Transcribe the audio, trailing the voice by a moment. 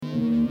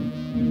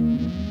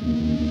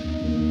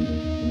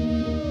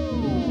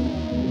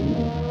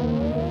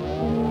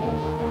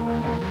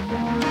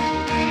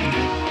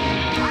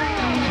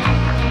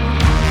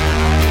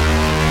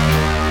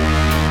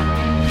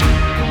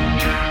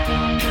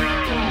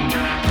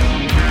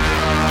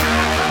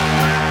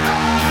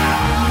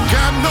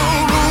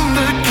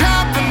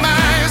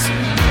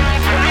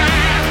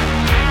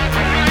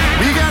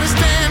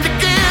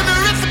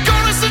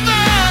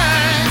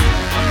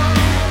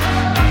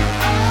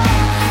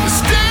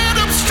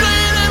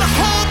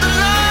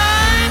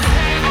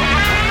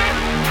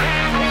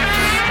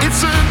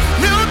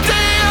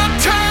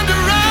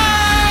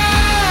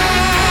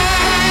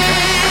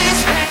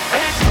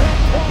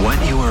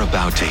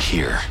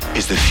here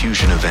is the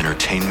fusion of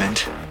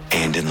entertainment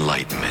and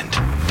enlightenment.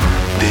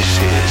 This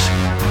is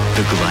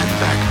the Glenn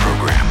Beck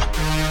Program.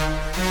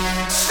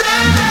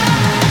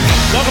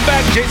 Welcome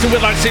back. Jason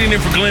Whitlock sitting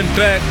in for Glenn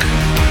Beck.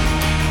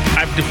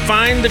 I've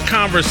defined the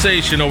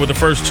conversation over the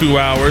first 2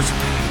 hours.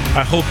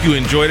 I hope you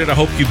enjoyed it. I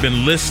hope you've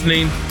been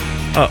listening.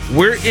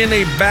 We're in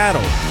a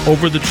battle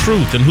over the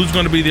truth and who's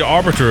going to be the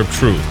arbiter of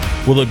truth.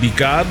 Will it be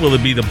God? Will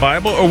it be the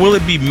Bible? Or will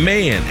it be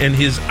man and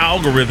his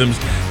algorithms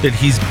that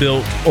he's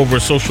built over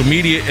social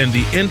media and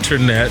the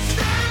internet?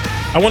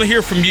 I want to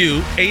hear from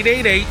you.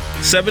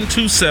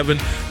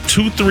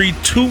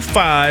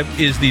 888-727-2325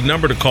 is the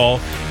number to call.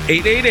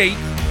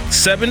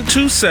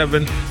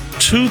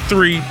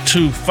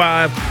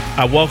 888-727-2325.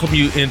 I welcome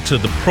you into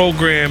the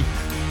program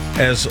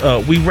as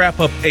we wrap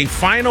up a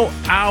final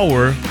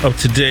hour of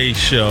today's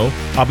show.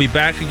 I'll be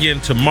back again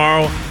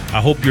tomorrow.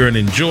 I hope you're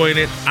enjoying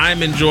it.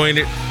 I'm enjoying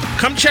it.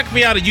 Come check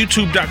me out at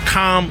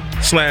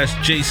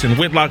youtube.com/Jason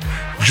Whitlock.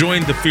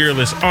 Join the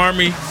Fearless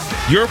Army.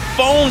 Your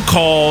phone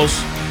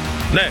calls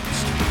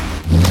next.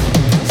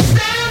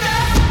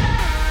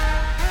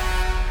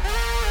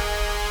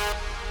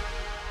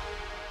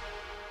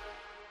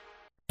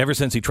 Ever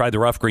since he tried the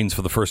rough greens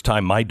for the first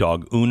time, my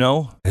dog,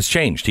 Uno, has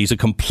changed. He's a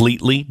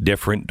completely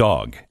different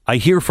dog. I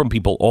hear from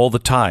people all the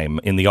time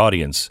in the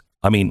audience.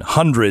 I mean,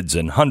 hundreds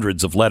and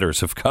hundreds of letters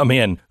have come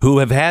in who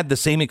have had the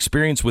same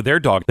experience with their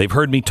dog. They've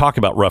heard me talk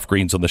about rough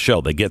greens on the show.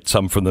 They get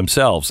some for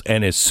themselves.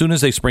 And as soon as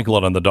they sprinkle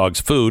it on the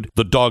dog's food,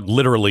 the dog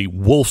literally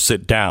wolfs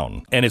it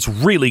down. And it's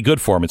really good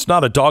for them. It's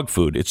not a dog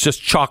food. It's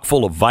just chock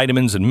full of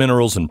vitamins and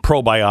minerals and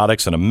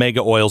probiotics and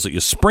omega oils that you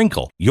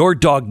sprinkle. Your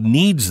dog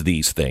needs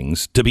these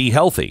things to be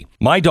healthy.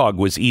 My dog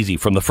was easy.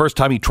 From the first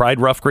time he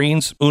tried rough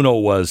greens, Uno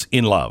was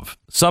in love.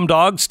 Some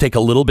dogs take a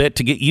little bit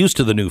to get used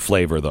to the new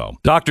flavor, though.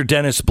 Dr.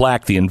 Dennis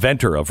Black, the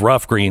inventor of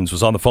rough greens,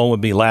 was on the phone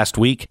with me last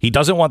week. He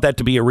doesn't want that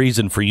to be a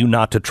reason for you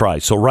not to try.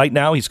 So right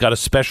now, he's got a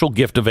special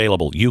gift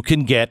available. You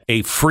can get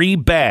a free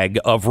bag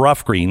of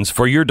rough greens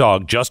for your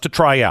dog just to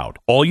try out.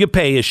 All you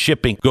pay is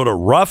shipping. Go to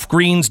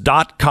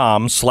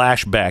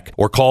roughgreens.com/Beck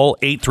or call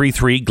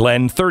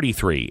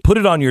 833-GLEN-33. Put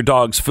it on your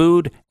dog's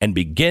food and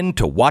begin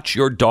to watch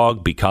your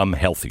dog become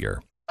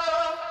healthier.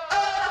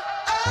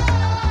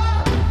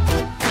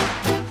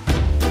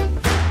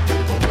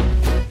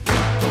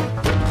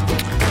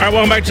 All right,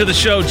 welcome back to the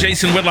show.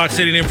 Jason Whitlock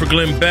sitting in for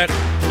Glenn Beck.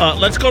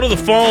 Let's go to the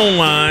phone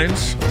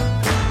lines.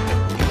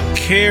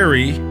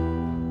 Carrie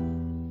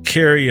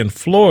in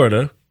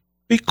Florida.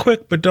 Be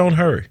quick, but don't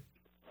hurry.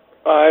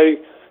 Hi,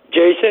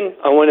 Jason.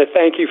 I want to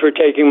thank you for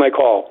taking my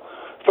call.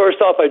 First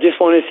off, I just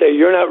want to say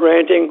you're not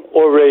ranting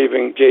or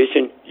raving,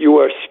 Jason. You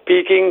are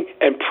speaking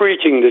and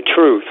preaching the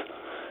truth,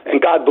 and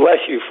God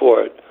bless you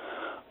for it.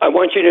 I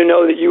want you to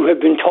know that you have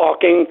been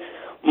talking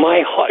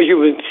my heart,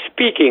 you've been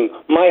speaking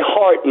my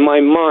heart and my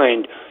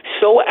mind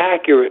so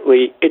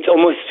accurately, it's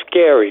almost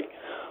scary.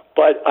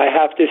 But I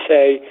have to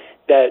say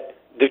that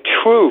the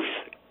truth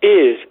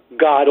is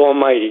God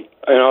Almighty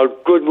and our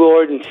good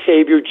Lord and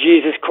Savior,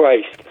 Jesus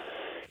Christ.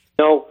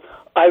 You know,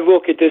 I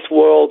look at this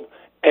world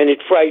and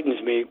it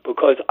frightens me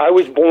because I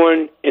was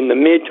born in the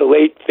mid to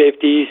late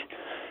 50s,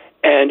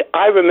 and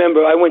I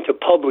remember I went to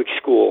public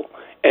school,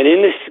 and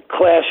in this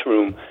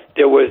classroom,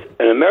 there was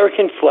an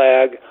American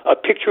flag, a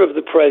picture of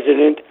the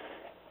president,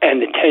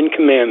 and the Ten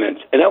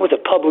Commandments. And that was a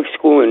public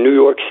school in New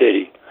York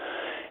City.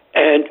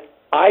 And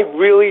I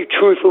really,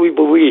 truthfully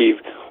believe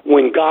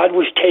when God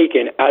was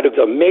taken out of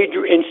the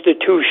major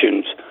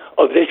institutions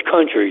of this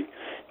country,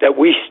 that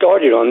we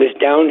started on this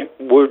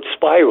downward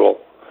spiral.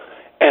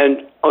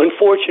 And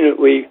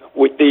unfortunately,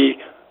 with the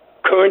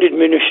current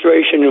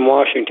administration in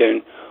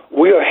Washington,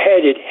 we are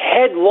headed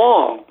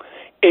headlong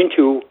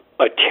into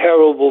a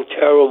terrible,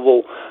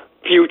 terrible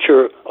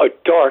future, a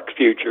dark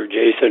future,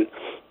 Jason.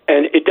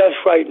 And it does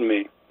frighten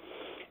me.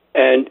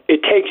 And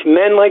it takes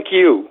men like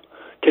you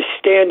to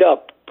stand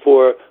up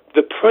for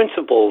the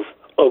principles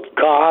of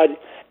God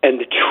and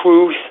the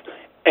truth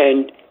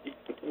and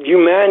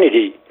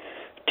humanity,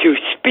 to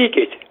speak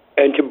it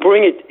and to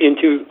bring it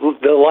into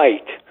the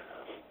light.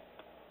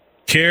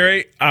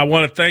 Carrie, I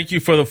want to thank you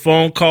for the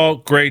phone call.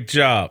 Great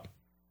job.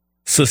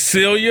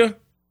 Cecilia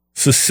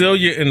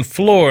in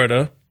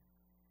Florida.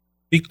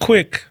 Be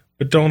quick,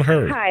 but don't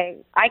hurry. Hi.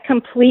 I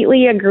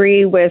completely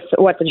agree with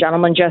what the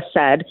gentleman just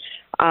said.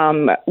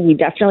 We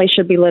definitely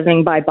should be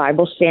living by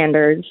Bible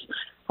standards.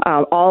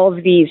 All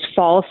of these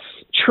false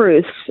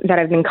truths that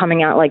have been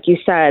coming out, like you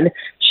said,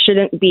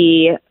 shouldn't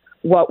be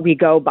what we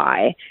go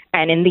by.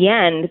 And in the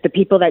end, the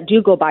people that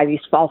do go by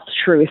these false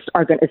truths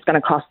it's going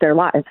to cost their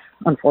lives,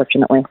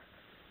 unfortunately.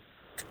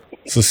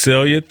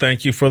 Cecilia,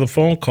 thank you for the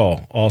phone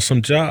call.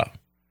 Awesome job.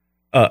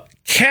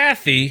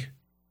 Kathy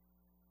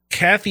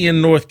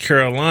in North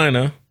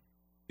Carolina,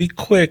 be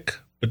quick,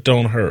 but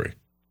don't hurry.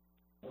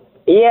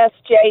 Yes,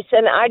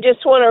 Jason, I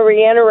just want to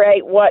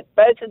reiterate what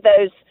both of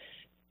those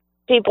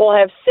people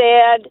have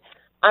said.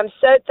 I'm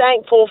so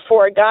thankful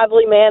for a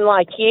godly man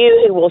like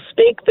you who will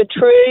speak the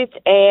truth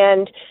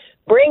and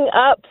bring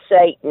up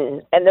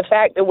Satan and the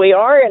fact that we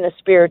are in a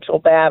spiritual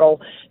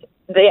battle.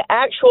 the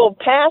actual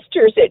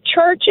pastors at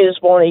churches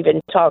won't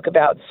even talk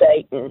about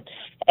Satan.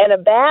 And a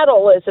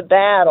battle is a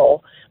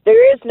battle.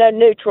 There is no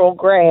neutral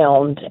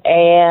ground.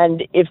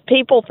 And if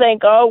people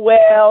think, oh,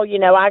 well,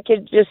 I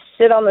could just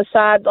sit on the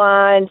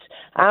sidelines,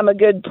 I'm a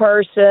good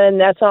person,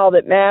 that's all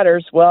that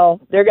matters, well,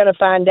 they're going to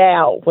find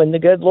out when the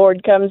good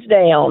Lord comes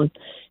down.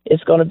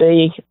 It's going to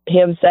be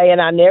him saying,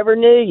 I never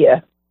knew you.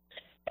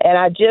 And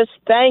I just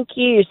thank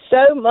you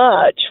so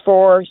much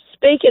for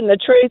speaking the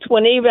truth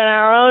when even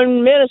our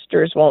own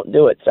ministers won't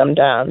do it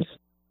sometimes.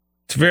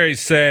 It's very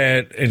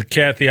sad. And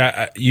Kathy,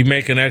 you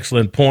make an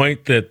excellent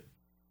point that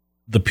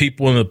the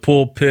people in the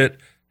pulpit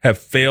have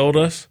failed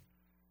us,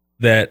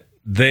 that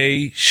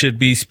they should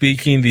be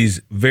speaking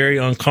these very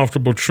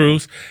uncomfortable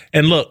truths.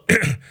 And look,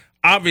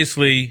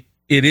 obviously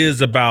it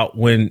is about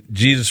when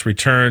Jesus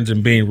returns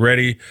and being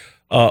ready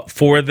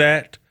for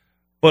that.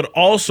 But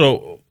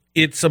also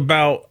it's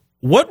about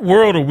what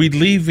world are we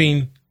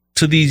leaving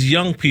to these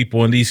young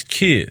people and these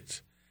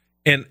kids?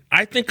 And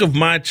I think of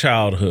my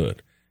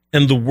childhood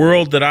and the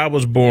world that I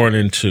was born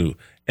into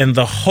and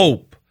the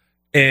hope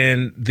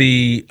and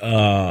the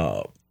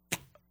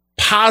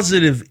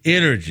positive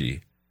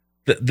energy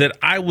that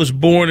I was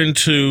born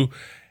into.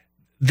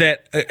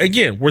 That,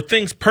 again, were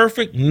things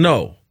perfect?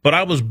 No. But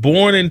I was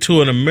born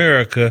into an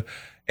America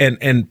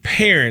and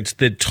parents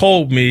that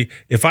told me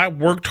if I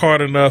worked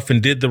hard enough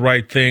and did the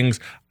right things,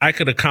 I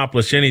could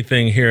accomplish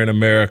anything here in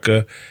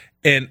America.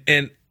 And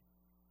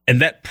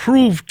that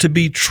proved to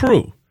be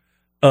true.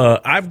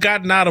 I've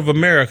gotten out of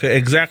America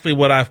exactly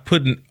what I've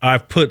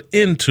put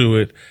into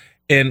it.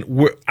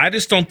 And I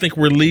just don't think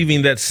we're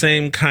leaving that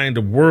same kind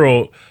of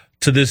world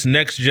to this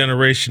next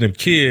generation of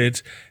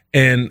kids.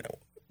 And,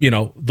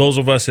 those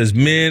of us as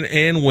men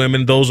and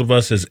women, those of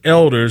us as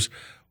elders,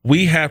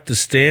 we have to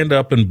stand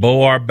up and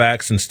bow our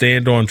backs and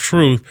stand on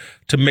truth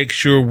to make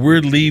sure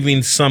we're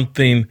leaving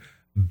something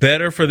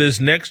better for this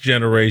next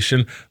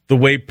generation, the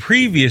way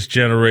previous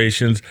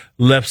generations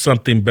left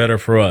something better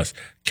for us.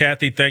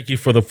 Kathy, thank you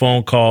for the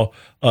phone call.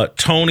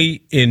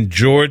 Tony in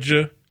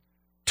Georgia,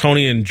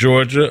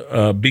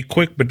 be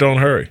quick, but don't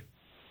hurry.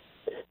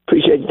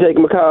 Appreciate you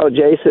taking my call,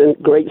 Jason.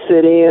 Great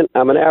sit-in.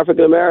 I'm an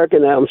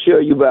African-American. I'm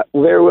sure you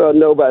very well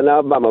know by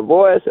now by my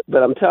voice,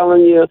 but I'm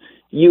telling you,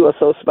 you are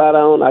so spot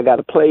on. I got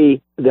to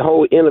play the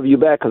whole interview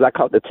back because I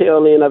caught the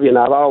tail end of you, and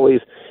I've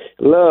always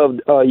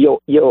loved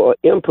your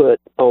input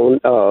on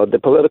the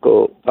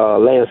political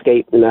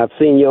landscape. And I've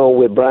seen you on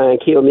with Brian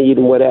Kilmeade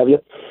and what have you.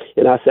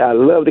 And I said, I'd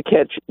love to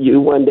catch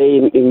you one day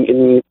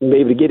and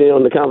maybe to get in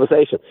on the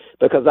conversation.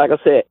 Because like I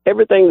said,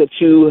 everything that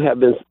you have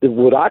been,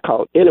 what I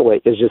call anyway,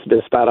 has just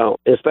been spot on,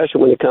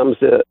 especially when it comes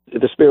to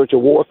the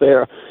spiritual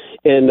warfare.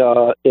 And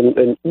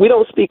we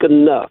don't speak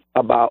enough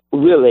about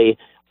really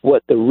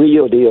what the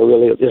real deal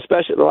really is,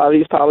 especially a lot of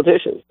these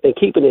politicians, and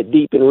keeping it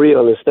deep and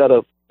real instead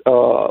of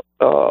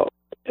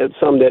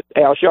some that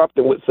Al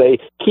Sharpton would say,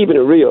 keeping it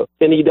real,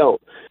 and he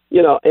don't.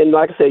 And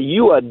like I said,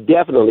 you are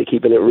definitely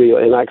keeping it real.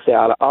 And like I said,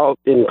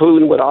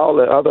 including what all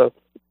the other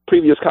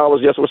previous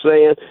callers just were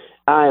saying,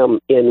 I am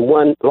in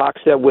one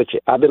lockstep with you.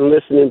 I've been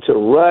listening to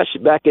Rush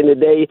back in the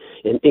day,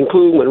 and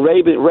including when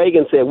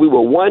Reagan said we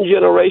were one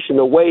generation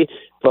away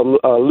from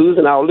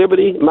losing our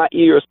liberty. My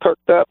ears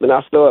perked up, and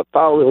I started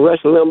following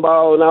Rush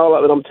Limbaugh and all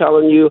of it. I'm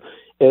telling you,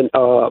 and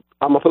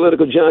I'm a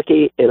political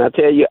junkie, and I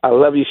tell you, I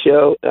love your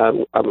show.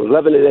 I'm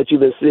loving it that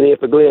you've been sitting here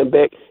for Glenn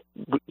Beck.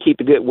 Keep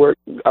the good work.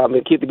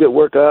 Keep the good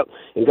work up,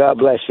 and God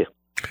bless you.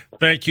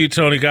 Thank you,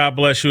 Tony. God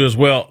bless you as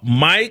well.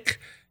 Mike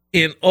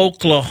in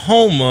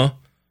Oklahoma,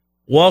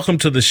 welcome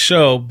to the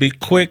show. Be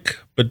quick,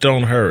 but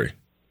don't hurry.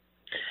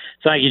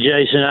 Thank you,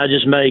 Jason. I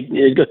just make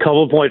a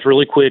couple of points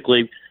really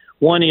quickly.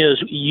 One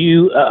is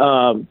you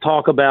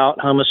talk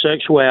about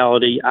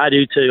homosexuality. I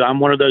do too.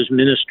 I'm one of those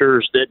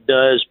ministers that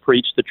does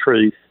preach the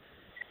truth.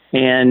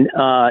 And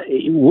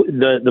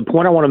the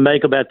point I want to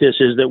make about this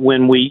is that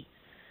when we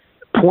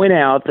point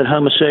out that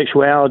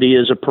homosexuality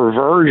is a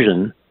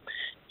perversion,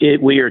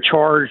 we are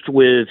charged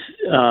with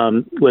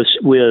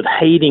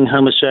hating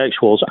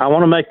homosexuals. I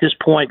want to make this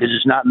point because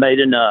it's not made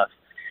enough.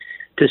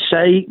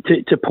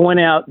 To point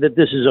out that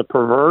this is a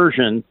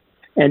perversion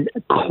and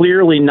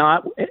clearly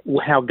not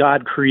how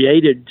God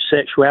created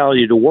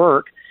sexuality to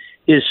work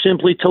is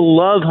simply to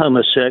love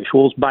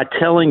homosexuals by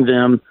telling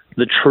them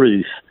the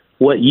truth.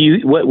 What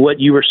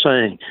you were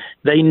saying,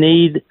 they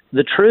need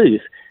the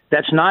truth.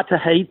 That's not to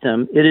hate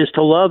them. It is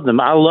to love them.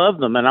 I love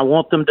them, and I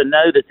want them to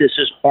know that this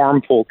is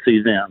harmful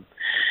to them.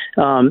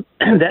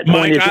 That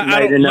point isn't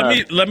made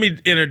enough. Let me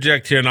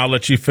interject here, and I'll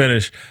let you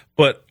finish.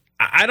 But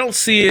I don't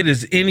see it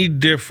as any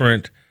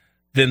different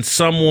than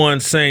someone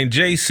saying,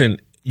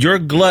 Jason, your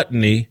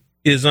gluttony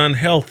is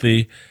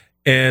unhealthy,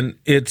 and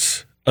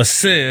it's a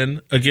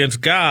sin against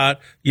God,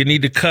 you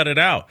need to cut it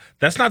out.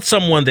 That's not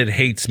someone that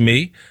hates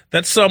me.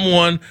 That's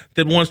someone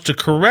that wants to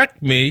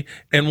correct me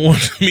and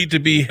wants me to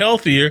be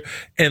healthier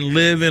and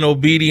live in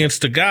obedience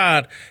to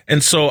God.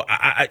 And so,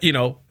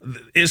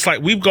 it's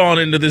like we've gone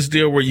into this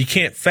deal where you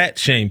can't fat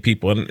shame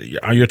people. And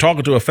you're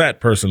talking to a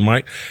fat person,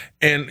 Mike.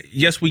 And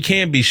yes, we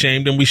can be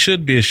shamed, and we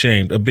should be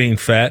ashamed of being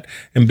fat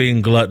and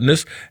being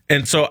gluttonous.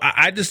 And so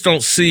I just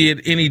don't see it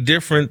any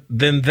different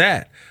than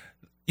that.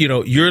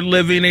 You're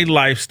living a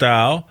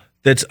lifestyle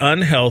that's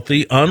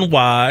unhealthy,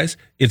 unwise.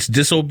 It's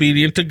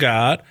disobedient to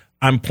God.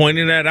 I'm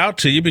pointing that out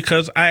to you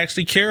because I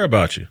actually care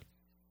about you.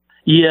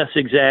 Yes,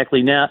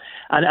 exactly. Now,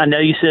 I know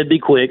you said be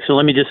quick, so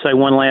let me just say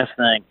one last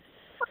thing.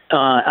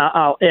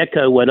 I'll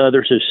echo what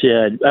others have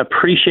said. I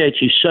appreciate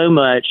you so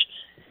much.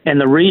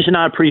 And the reason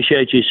I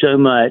appreciate you so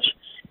much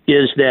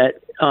is that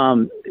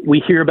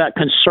we hear about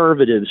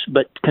conservatives,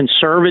 but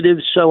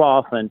conservatives so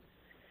often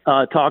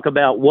talk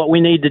about what we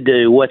need to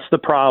do, what's the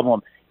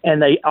problem, and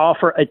they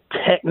offer a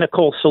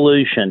technical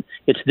solution.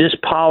 It's this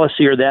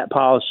policy or that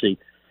policy.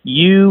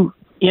 You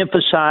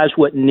emphasize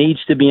what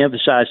needs to be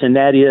emphasized, and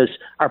that is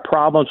our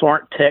problems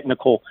aren't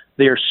technical,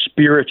 they're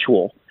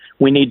spiritual.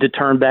 We need to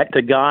turn back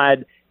to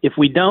God. If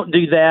we don't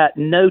do that,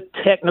 no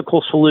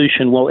technical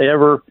solution will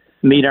ever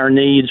meet our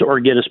needs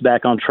or get us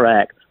back on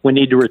track. We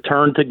need to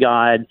return to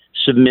God,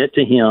 submit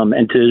to Him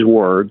and to His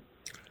Word.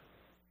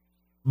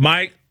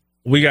 Mike,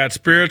 we got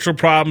spiritual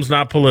problems,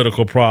 not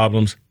political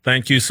problems.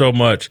 Thank you so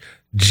much.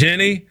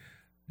 Jenny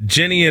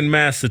in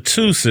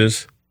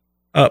Massachusetts,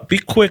 be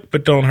quick,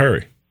 but don't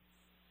hurry.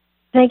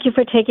 Thank you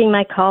for taking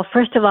my call.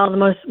 First of all,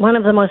 one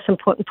of the most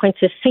important points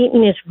is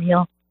Satan is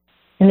real,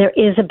 and there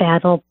is a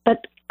battle,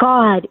 but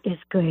God is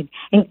good,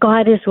 and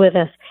God is with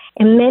us.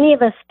 And many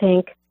of us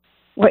think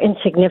we're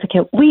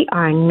insignificant. We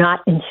are not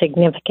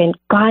insignificant.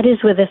 God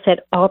is with us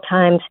at all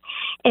times.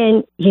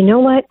 And you know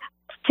what?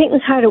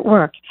 Satan's hard at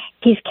work.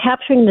 He's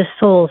capturing the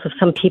souls of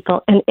some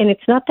people, and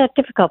it's not that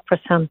difficult for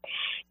some.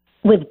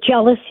 With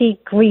jealousy,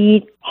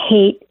 greed,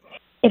 hate,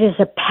 it is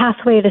a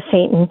pathway to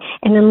Satan.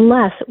 And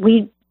unless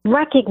we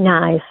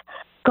recognize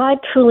God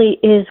truly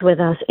is with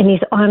us and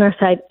He's on our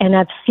side, and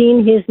I've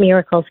seen His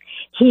miracles.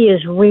 He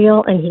is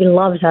real and He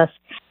loves us,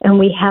 and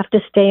we have to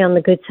stay on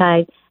the good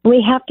side. And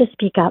we have to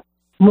speak up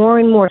more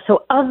and more.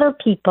 So other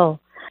people,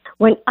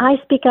 when I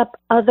speak up,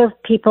 other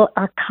people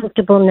are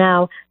comfortable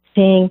now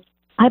saying,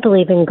 I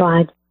believe in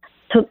God.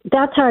 So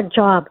that's our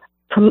job.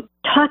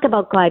 Talk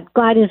about God.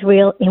 God is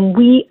real, and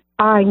we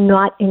are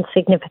not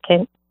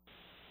insignificant.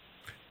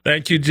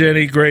 Thank you,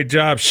 Jenny. Great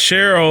job.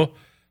 Cheryl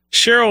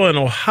in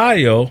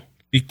Ohio,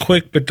 be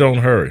quick, but don't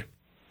hurry.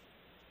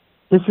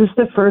 This is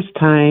the first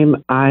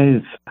time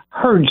I've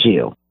heard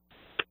you,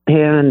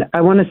 and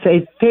I want to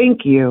say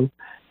thank you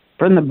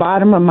from the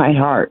bottom of my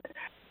heart,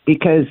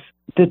 because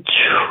the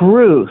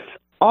truth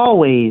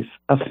always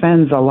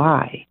offends a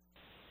lie.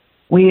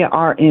 We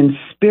are in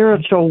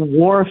spiritual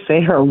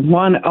warfare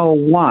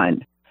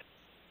 101.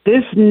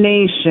 This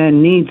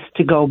nation needs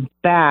to go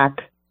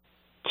back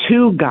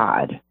to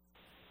God.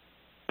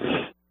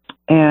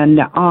 And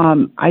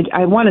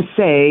I want to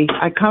say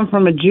I come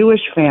from a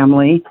Jewish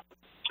family.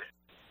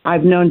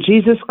 I've known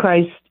Jesus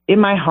Christ in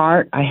my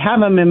heart. I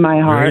have Him in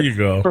my heart there you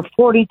go. For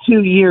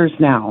 42 years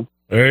now.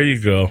 There you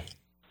go.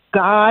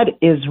 God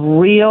is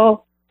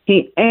real.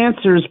 He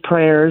answers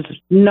prayers,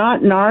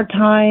 not in our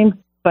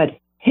time, but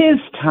His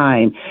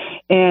time.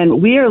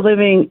 And we are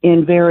living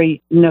in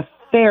very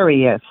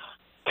nefarious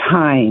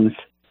times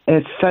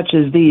as such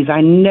as these.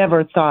 I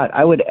never thought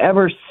I would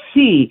ever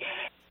see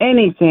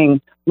anything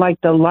like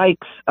the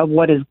likes of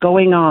what is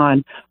going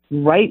on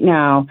right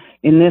now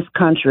in this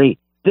country.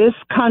 This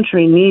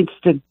country needs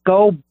to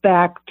go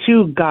back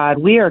to God.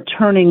 We are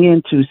turning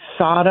into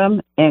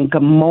Sodom and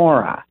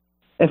Gomorrah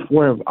if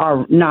we're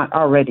not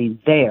already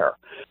there.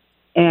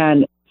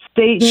 And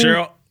Satan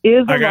Cheryl,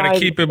 is I got to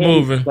keep it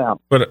moving.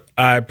 But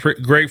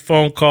great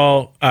phone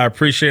call. I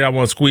appreciate it. I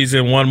want to squeeze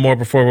in one more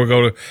before we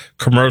go to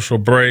commercial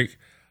break.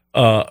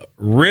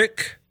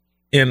 Rick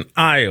in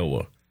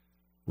Iowa.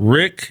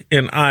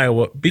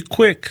 Be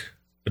quick,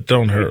 but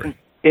don't hurry.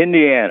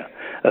 Indiana.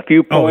 A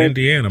few points. Oh,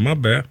 Indiana. My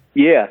bad.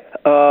 Yeah.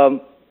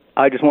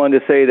 I just wanted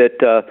to say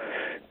that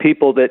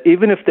people that,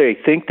 even if they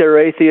think they're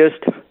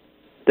atheist,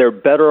 they're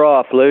better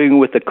off living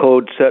with the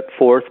code set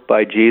forth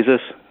by Jesus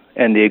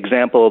and the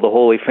example of the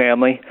Holy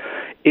Family,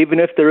 even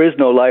if there is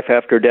no life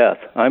after death.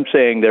 I'm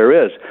saying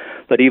there is,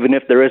 but even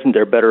if there isn't,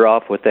 they're better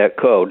off with that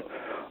code.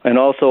 And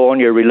also on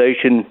your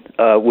relation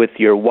with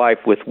your wife,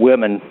 with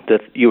women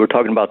that you were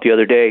talking about the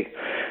other day,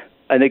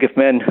 I think if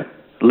men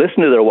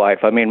listen to their wife,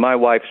 I mean, my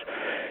wife's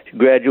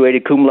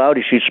graduated cum laude,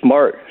 she's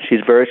smart, she's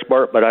very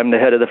smart, but I'm the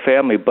head of the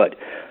family, but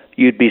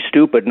you'd be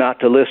stupid not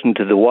to listen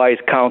to the wise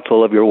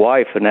counsel of your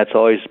wife, and that's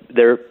always,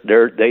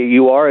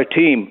 you are a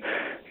team,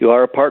 you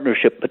are a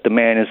partnership, but the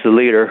man is the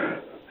leader.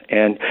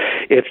 And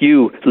if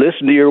you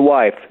listen to your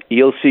wife,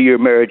 you'll see your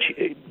marriage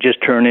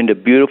just turn into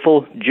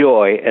beautiful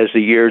joy as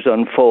the years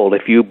unfold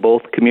if you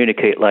both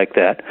communicate like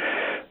that.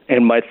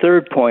 And my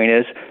third point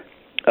is,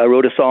 I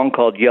wrote a song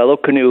called Yellow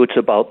Canoe. It's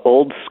about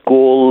old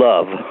school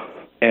love,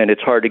 and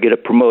it's hard to get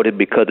it promoted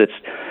because it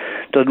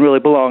doesn't really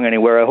belong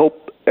anywhere. I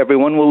hope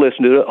everyone will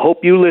listen to it.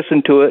 Hope you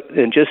listen to it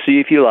and just see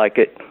if you like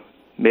it.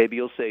 Maybe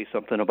you'll say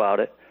something about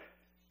it.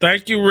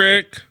 Thank you,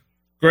 Rick.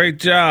 Great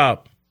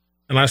job.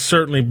 And I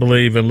certainly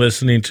believe in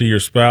listening to your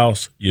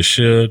spouse. You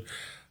should.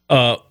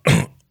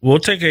 We'll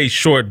take a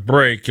short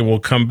break and we'll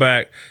come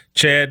back.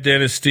 Chad,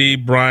 Dennis,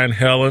 Steve, Brian,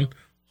 Helen,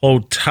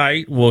 hold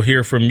tight. We'll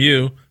hear from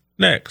you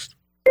next.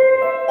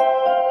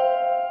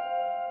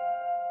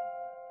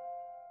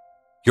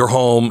 Your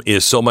home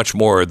is so much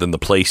more than the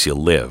place you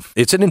live.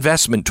 It's an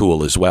investment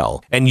tool as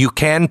well. And you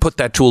can put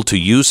that tool to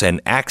use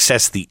and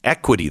access the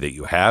equity that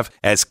you have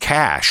as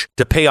cash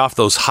to pay off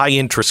those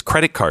high-interest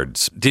credit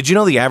cards. Did you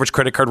know the average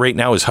credit card rate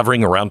now is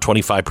hovering around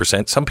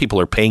 25%? Some people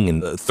are paying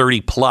in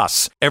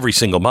 30+ every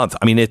single month.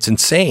 I mean, it's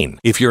insane.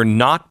 If you're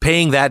not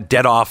paying that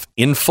debt off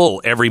in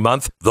full every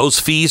month, those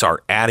fees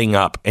are adding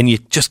up, and you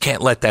just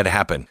can't let that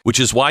happen, which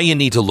is why you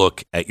need to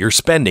look at your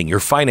spending, your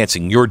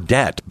financing, your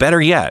debt.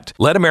 Better yet,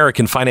 let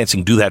American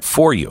Financing do that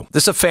for you.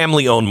 This is a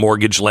family-owned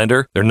mortgage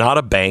lender. They're not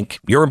a bank.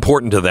 You're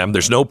important to them.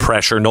 There's no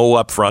pressure, no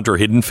upfront or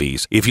hidden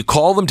fees. If you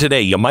call them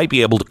today, you might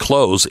be able to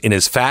close in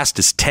as fast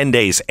as 10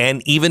 days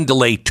and even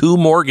delay 2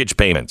 mortgage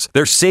payments.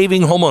 They're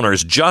saving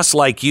homeowners just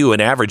like you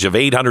an average of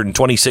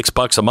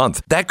 $826 a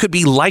month. That could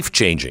be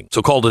life-changing.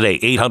 So call today,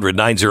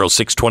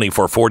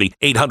 800-906-2440,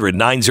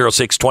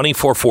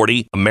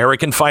 800-906-2440,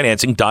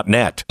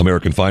 AmericanFinancing.net.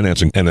 American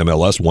Financing,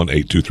 NMLS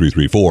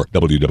 182334,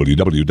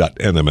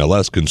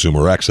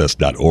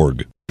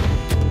 www.nmlsconsumeraccess.org.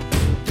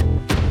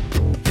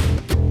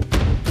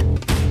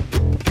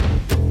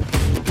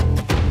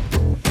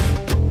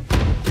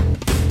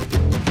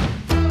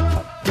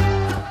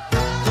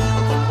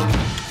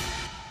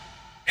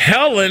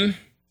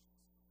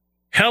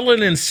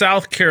 Helen in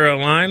South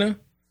Carolina,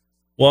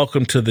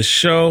 welcome to the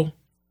show.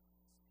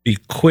 Be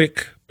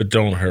quick, but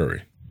don't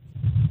hurry.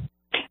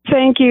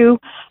 Thank you.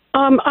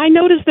 I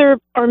noticed there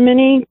are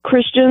many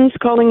Christians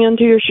calling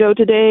into your show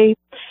today.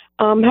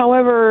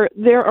 However,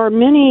 there are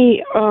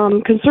many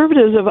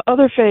conservatives of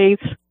other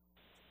faiths.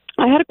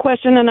 I had a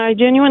question, and I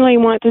genuinely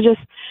want to just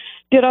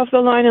get off the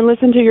line and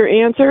listen to your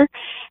answer.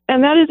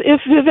 And that is,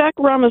 if Vivek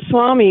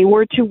Ramaswamy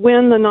were to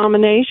win the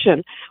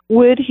nomination,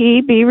 would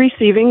he be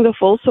receiving the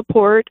full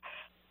support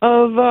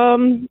of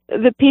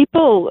the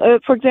people,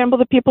 for example,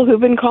 the people who've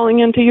been calling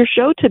into your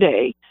show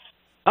today?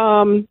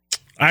 I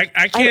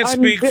can't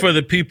speak for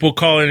the people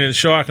calling in the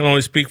show. I can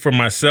only speak for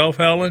myself,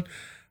 Helen.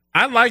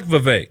 I like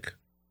Vivek.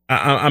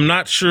 I'm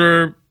not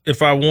sure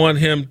if I want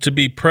him to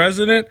be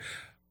president,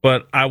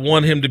 but I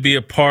want him to be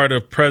a part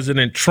of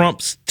President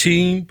Trump's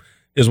team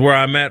is where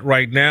I'm at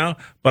right now.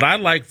 But I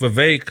like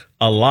Vivek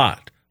a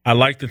lot. I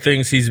like the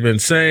things he's been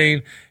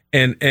saying.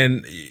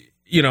 And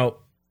you know,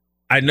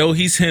 I know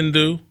he's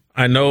Hindu.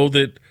 I know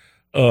that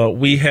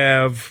we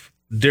have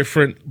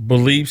different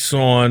beliefs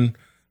on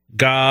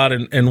God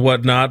and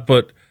whatnot.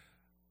 But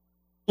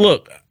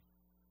look,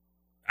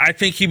 I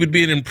think he would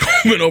be an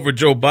improvement over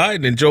Joe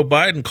Biden. And Joe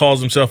Biden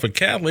calls himself a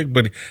Catholic,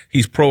 but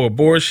he's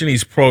pro-abortion.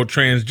 He's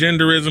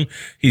pro-transgenderism.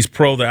 He's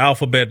pro the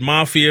alphabet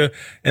mafia.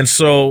 And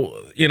so,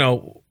 you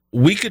know,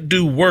 we could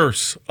do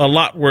worse, a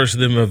lot worse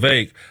than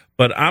Vivek.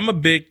 But I'm a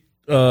big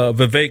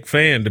Vivek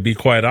fan, to be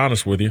quite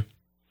honest with you.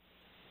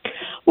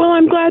 Well,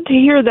 I'm glad to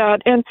hear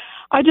that. And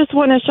I just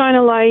want to shine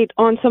a light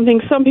on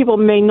something some people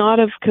may not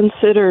have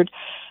considered.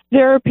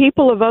 There are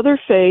people of other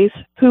faiths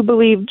who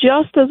believe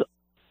just as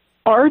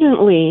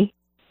ardently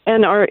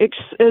and are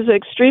as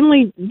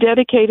extremely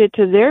dedicated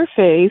to their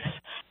faith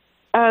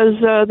as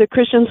the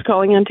Christians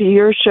calling into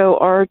your show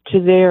are to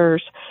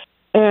theirs.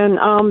 And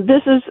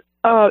this is,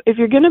 if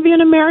you're going to be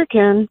an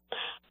American,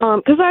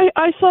 because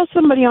I saw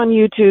somebody on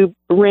YouTube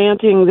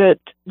ranting that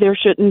there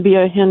shouldn't be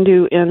a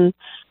Hindu in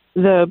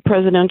the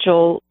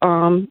presidential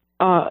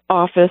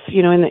office,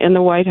 you know, in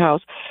the White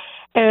House.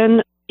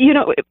 And, you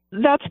know,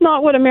 that's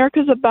not what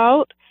America's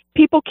about.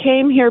 People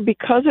came here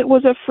because it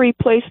was a free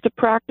place to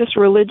practice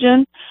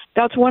religion.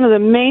 That's one of the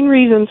main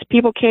reasons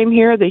people came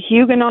here. The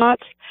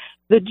Huguenots,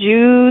 the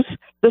Jews,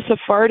 the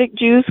Sephardic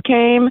Jews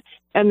came,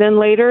 and then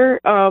later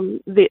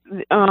the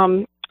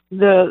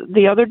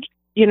other,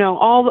 you know,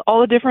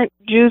 all the different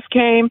Jews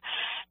came.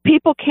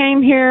 People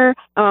came here.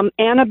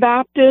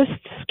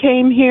 Anabaptists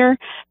came here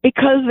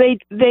because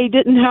they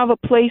didn't have a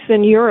place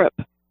in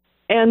Europe,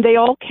 and they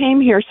all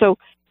came here. So,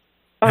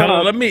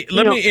 Helen, let me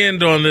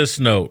end on this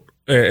note.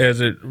 As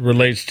it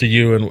relates to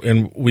you,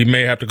 and we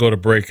may have to go to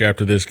break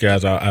after this,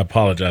 guys. I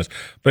apologize.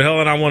 But,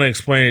 Helen, I want to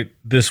explain it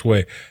this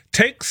way.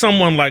 Take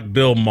someone like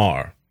Bill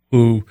Maher,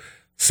 who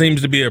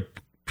seems to be a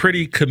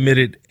pretty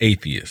committed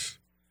atheist.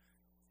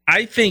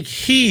 I think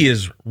he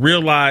is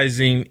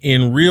realizing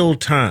in real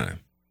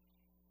time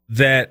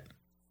that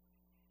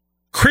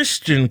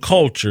Christian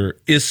culture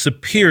is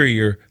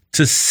superior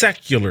to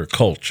secular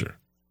culture.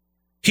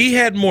 He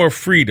had more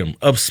freedom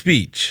of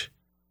speech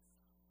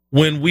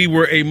when we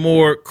were a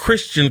more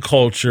Christian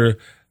culture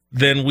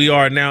than we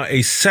are now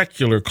a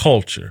secular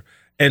culture.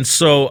 And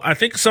so I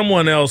think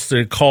someone else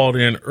that called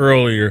in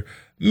earlier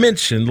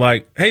mentioned,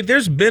 like, hey,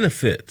 there's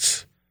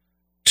benefits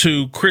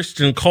to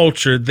Christian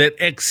culture that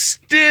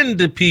extend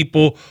to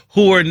people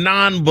who are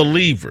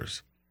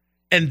non-believers.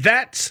 And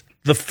that's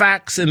the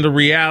facts and the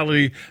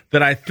reality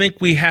that I think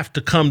we have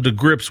to come to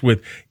grips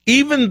with,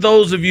 even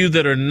those of you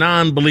that are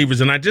non-believers.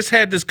 And I just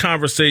had this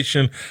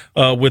conversation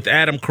with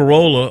Adam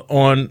Carolla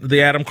on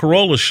the Adam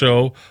Carolla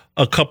show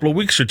a couple of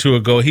weeks or two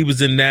ago. He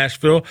was in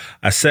Nashville.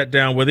 I sat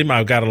down with him.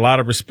 I've got a lot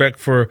of respect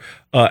for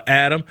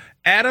Adam.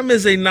 Adam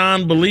is a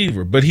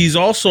non-believer, but he's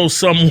also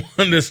someone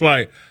that's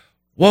like,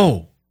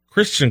 whoa,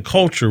 Christian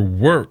culture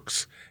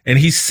works. And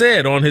he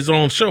said on his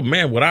own show,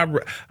 man,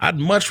 I'd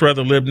much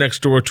rather live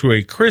next door to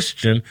a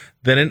Christian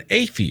than an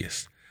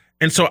atheist.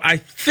 And so I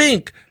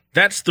think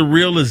that's the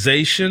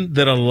realization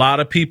that a lot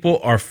of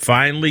people are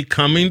finally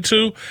coming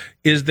to,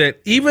 is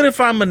that even if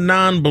I'm a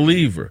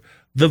non-believer,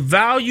 the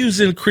values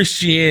in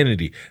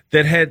Christianity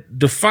that had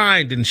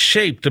defined and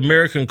shaped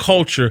American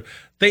culture,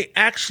 they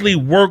actually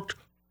worked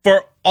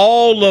for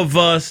all of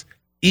us,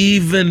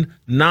 even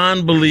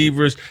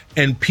non-believers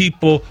and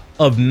people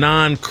of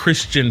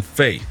non-Christian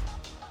faith.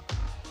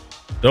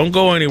 Don't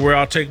go anywhere.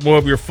 I'll take more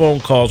of your phone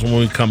calls when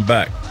we come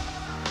back.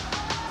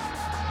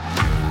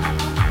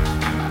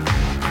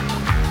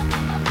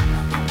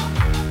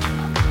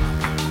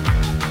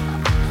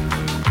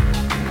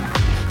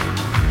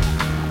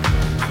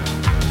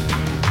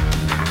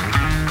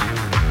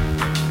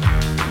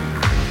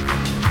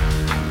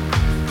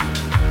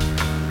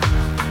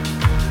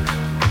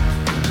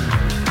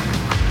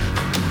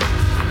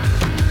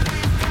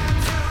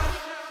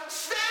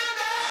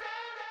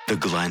 The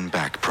Glenn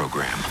Beck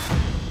Program.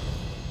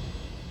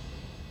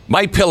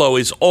 MyPillow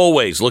is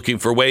always looking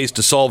for ways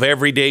to solve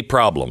everyday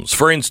problems.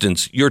 For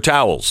instance, your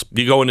towels.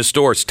 You go into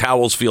stores,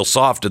 towels feel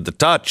soft at the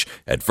touch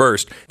at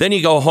first. Then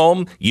you go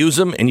home, use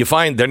them, and you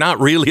find they're not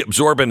really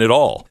absorbent at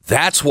all.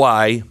 That's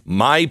why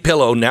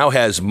MyPillow now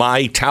has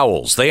My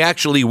Towels. They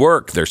actually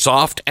work. They're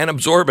soft and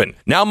absorbent.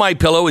 Now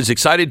MyPillow is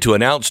excited to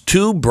announce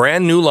 2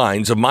 brand new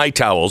lines of My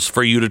Towels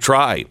for you to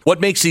try. What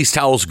makes these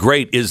towels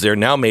great is they're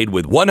now made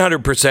with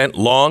 100%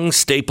 long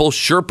staple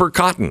Sherper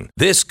cotton.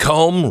 This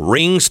comb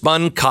ring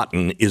spun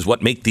cotton is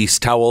what make these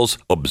towels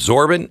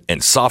absorbent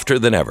and softer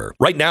than ever.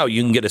 Right now,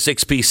 you can get a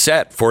 6-piece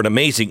set for an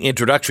amazing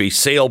introductory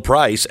sale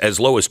price as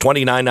low as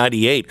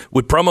 $29.98.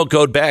 With promo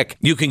code BECK,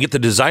 you can get the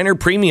designer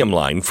premium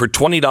line for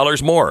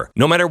 $20 more.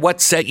 No matter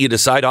what set you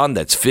decide on,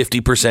 that's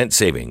 50%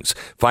 savings.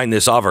 Find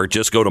this offer,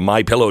 just go to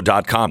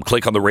MyPillow.com,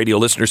 click on the radio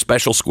listener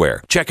special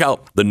square. Check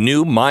out the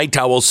new My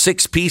Towels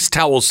 6-piece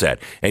towel set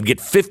and get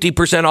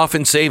 50% off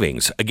in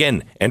savings.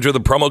 Again, enter the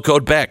promo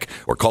code BECK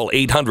or call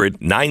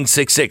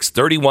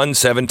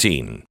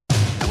 800-966-3117.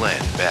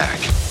 Glenn Beck.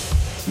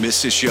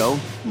 Miss a show?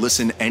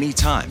 Listen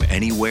anytime,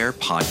 anywhere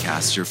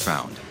podcasts are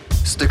found.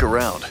 Stick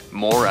around.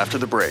 More after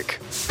the break.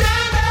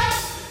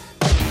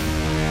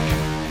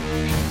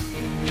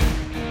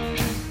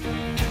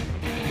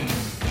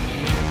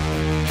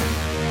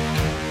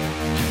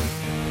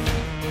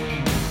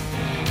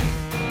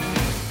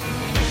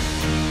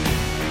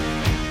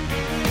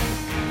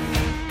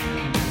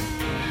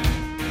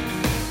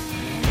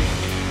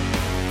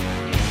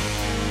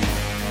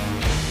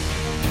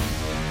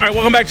 All right,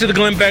 welcome back to the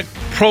Glenn Beck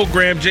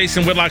Program.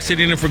 Jason Whitlock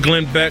sitting in for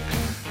Glenn Beck.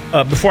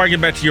 Before I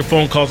get back to your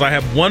phone calls, I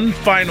have one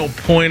final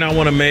point I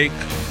want to make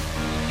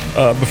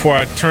before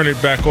I turn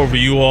it back over to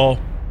you all.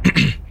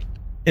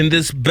 In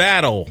this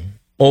battle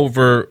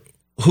over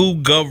who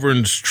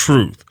governs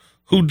truth,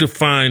 who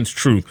defines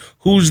truth,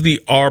 who's the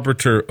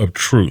arbiter of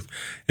truth,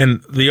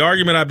 and the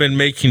argument I've been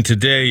making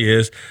today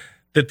is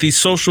that the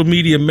social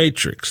media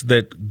matrix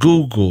that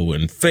Google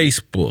and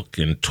Facebook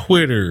and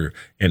Twitter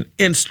and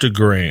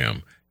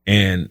Instagram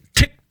and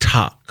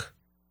TikTok,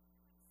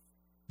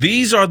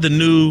 these are the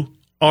new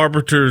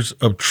arbiters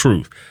of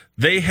truth.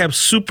 They have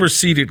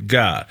superseded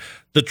God.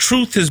 The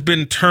truth has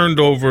been turned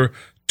over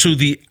to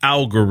the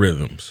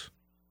algorithms.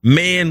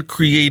 Man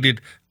created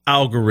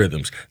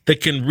algorithms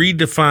that can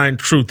redefine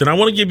truth. And I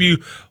want to give you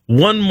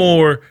one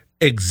more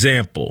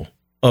example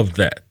of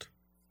that.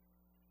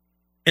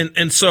 And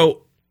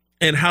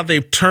how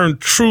they've turned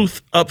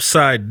truth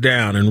upside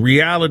down and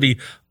reality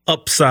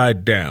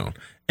upside down.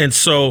 And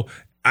so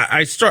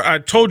I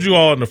told you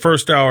all in the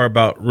first hour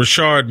about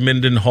Rashard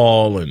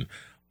Mendenhall and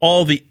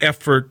all the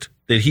effort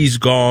that he's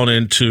gone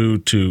into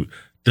to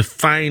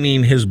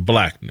defining his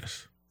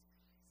blackness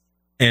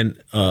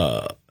and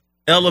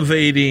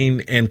elevating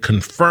and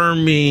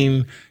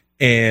confirming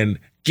and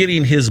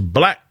getting his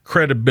black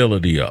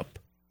credibility up.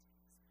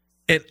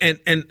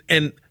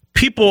 And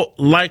people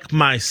like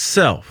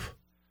myself,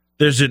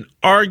 there's an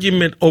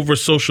argument over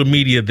social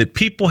media that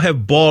people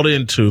have bought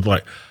into,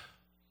 like,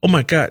 oh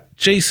my God,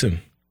 Jason,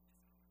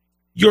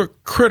 you're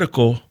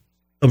critical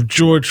of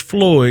George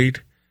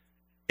Floyd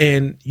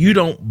and you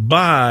don't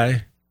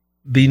buy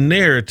the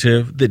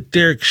narrative that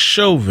Derek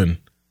Chauvin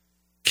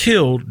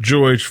killed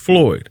George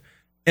Floyd.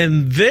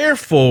 And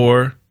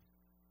therefore,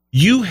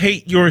 you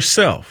hate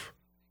yourself.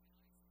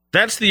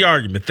 That's the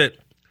argument, that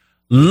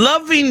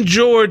loving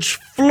George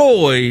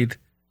Floyd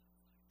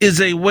is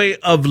a way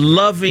of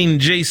loving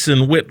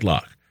Jason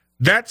Whitlock.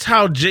 That's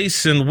how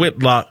Jason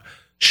Whitlock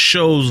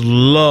shows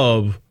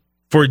love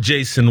for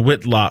Jason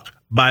Whitlock,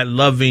 by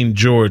loving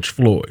George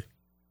Floyd.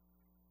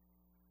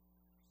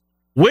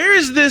 Where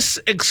is this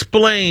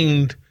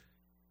explained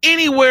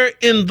anywhere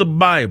in the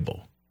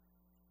Bible?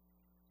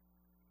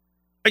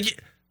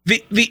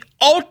 The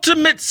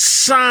ultimate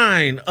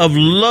sign of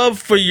love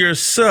for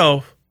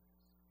yourself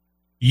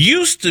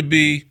used to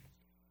be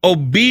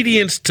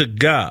obedience to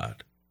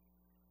God.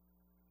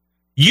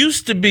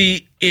 Used to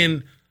be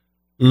in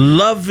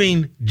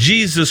loving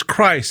Jesus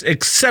Christ,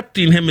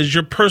 accepting him as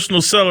your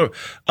personal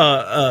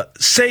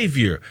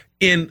savior,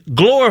 in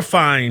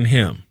glorifying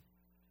him.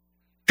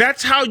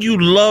 That's how you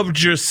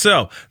loved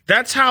yourself.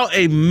 That's how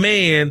a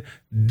man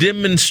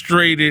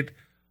demonstrated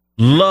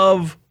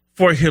love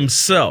for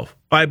himself,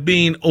 by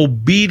being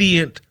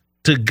obedient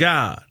to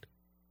God.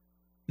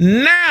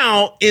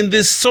 Now, in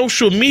this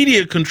social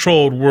media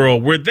controlled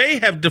world where they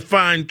have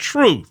defined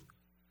truth,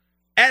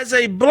 as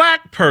a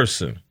black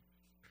person,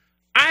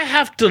 I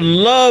have to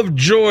love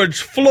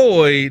George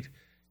Floyd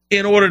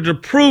in order to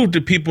prove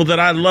to people that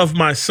I love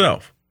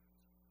myself.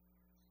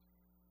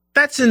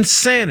 That's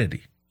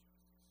insanity.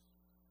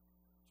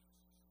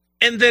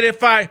 And that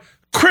if I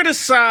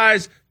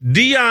criticize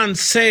Deion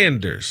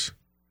Sanders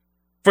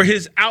for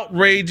his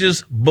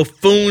outrageous,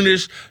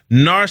 buffoonish,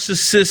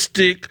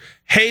 narcissistic,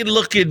 hey,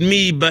 look at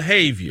me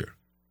behavior,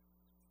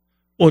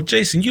 well,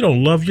 Jason, you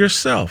don't love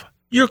yourself.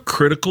 You're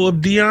critical of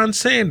Deion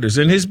Sanders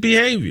and his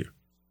behavior.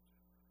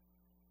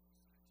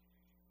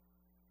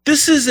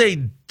 This is a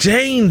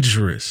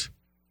dangerous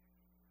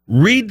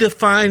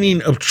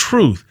redefining of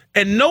truth.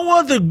 And no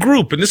other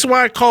group, and this is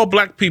why I call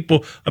black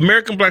people,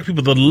 American black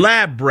people, the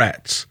lab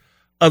rats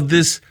of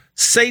this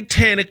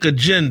satanic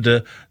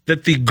agenda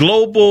that the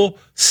global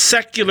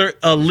secular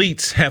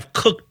elites have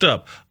cooked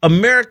up.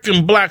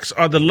 American blacks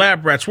are the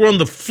lab rats. We're on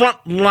the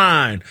front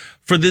line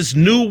for this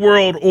new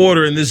world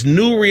order and this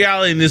new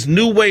reality and this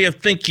new way of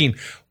thinking.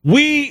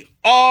 We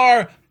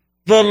are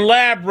the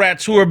lab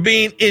rats who are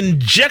being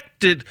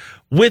injected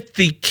with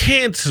the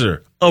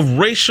cancer of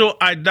racial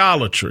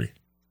idolatry.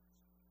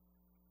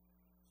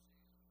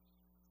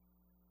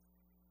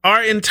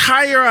 Our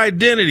entire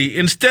identity,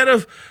 instead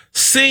of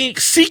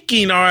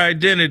seeking our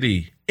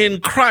identity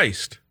in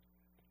Christ,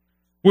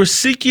 we're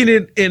seeking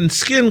it in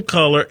skin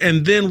color,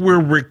 and then we're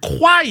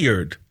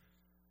required.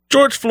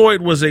 George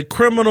Floyd was a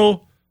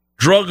criminal,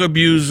 drug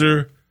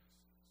abuser,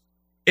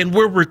 and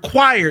we're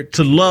required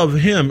to love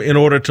him in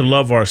order to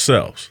love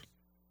ourselves.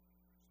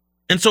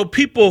 And so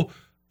people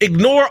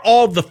ignore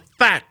all the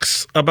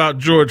facts about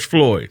George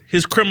Floyd,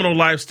 his criminal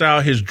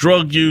lifestyle, his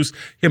drug use,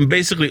 him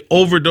basically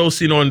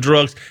overdosing on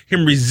drugs,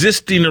 him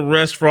resisting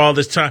arrest for all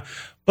this time.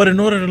 But in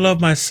order to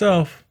love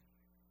myself,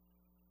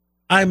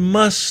 I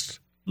must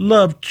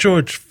love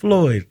George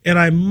Floyd, and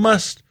I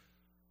must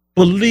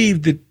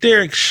believe that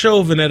Derek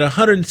Chauvin at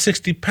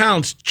 160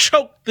 pounds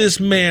choked this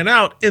man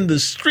out in the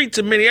streets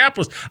of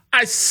Minneapolis.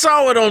 I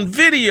saw it on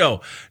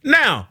video.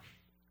 Now,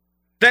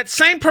 that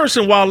same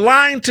person, while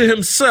lying to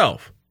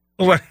himself,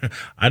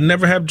 I'd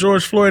never have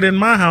George Floyd in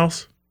my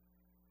house.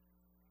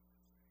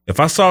 If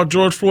I saw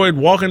George Floyd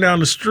walking down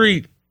the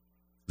street,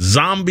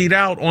 zombied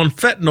out on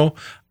fentanyl,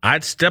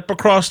 I'd step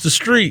across the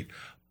street.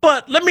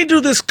 But let me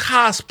do this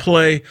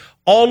cosplay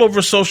all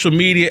over social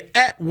media,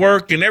 at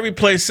work, and every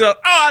place else.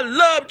 Oh, I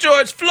love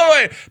George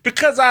Floyd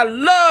because I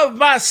love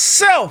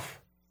myself.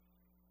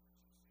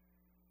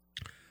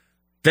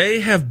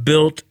 They have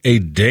built a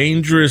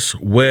dangerous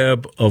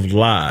web of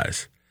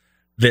lies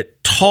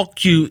that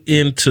talk you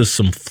into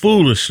some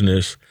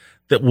foolishness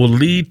that will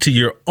lead to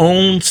your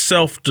own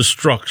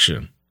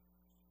self-destruction.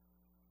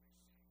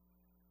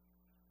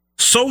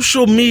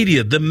 Social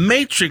media, the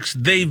matrix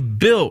they've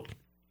built,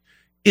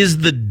 is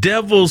the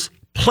devil's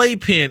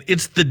playpen.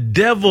 It's the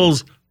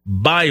devil's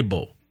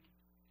Bible.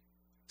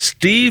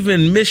 Steve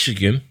in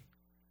Michigan,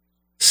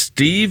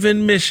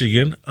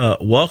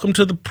 welcome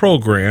to the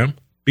program.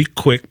 Be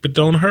quick, but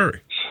don't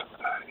hurry.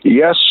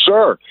 Yes,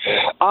 sir.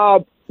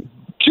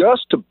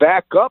 Just to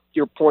back up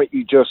your point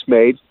you just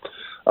made,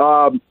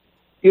 in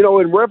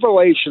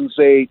Revelations,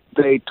 they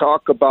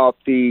talk about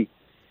the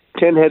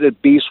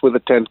 10-headed beast with the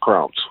 10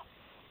 crowns.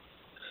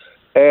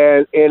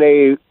 And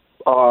in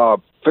a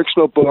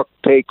fictional book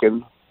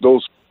taken,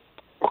 those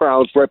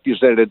crowns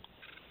represented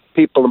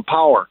people in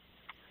power.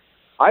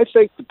 I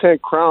think the 10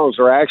 crowns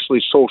are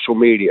actually social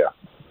media.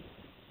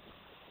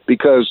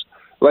 Because,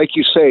 like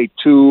you say,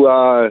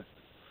 to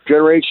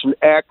Generation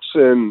X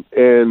and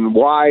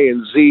Y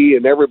and Z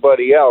and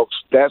everybody else,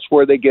 that's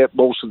where they get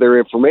most of their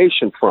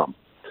information from.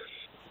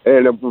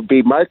 And it would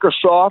be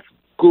Microsoft,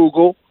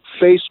 Google,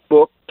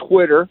 Facebook,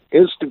 Twitter,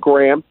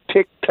 Instagram,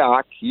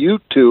 TikTok,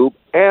 YouTube,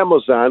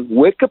 Amazon,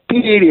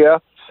 Wikipedia,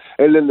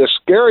 and then the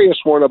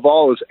scariest one of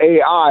all is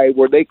AI,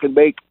 where they can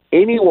make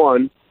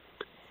anyone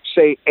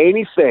say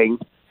anything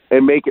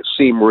and make it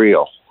seem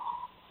real.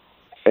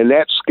 And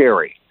that's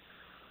scary.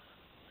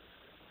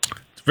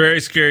 It's very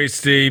scary,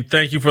 Steve.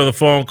 Thank you for the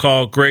phone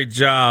call. Great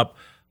job.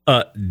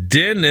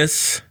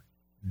 Dennis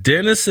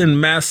in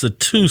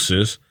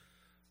Massachusetts,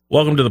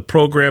 welcome to the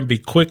program. Be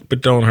quick,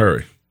 but don't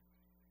hurry.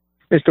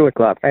 Mr.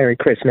 Whitlock, Merry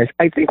Christmas.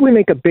 I think we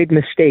make a big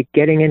mistake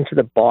getting into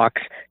the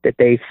box that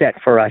they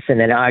set for us and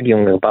then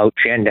arguing about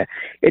gender.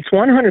 It's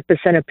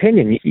 100%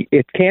 opinion.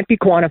 It can't be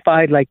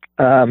quantified like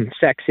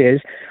sex is,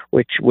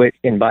 which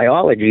in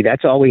biology,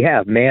 that's all we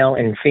have, male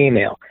and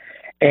female.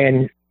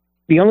 And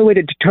the only way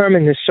to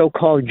determine the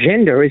so-called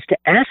gender is to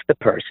ask the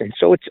person.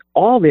 So it's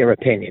all their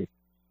opinion.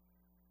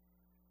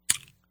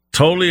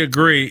 Totally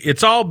agree.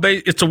 It's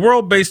a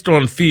world based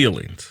on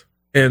feelings.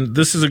 And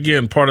this is,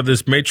 again, part of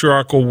this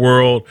matriarchal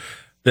world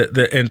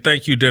and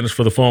thank you, Dennis,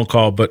 for the phone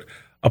call, but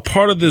a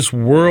part of this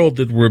world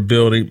that we're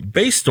building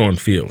based on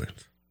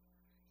feelings.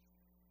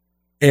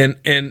 And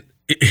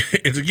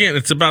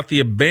it's about the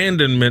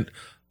abandonment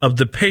of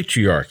the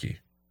patriarchy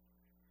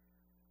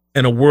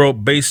and a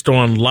world based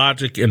on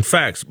logic and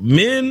facts.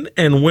 Men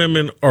and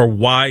women are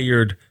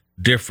wired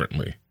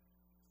differently.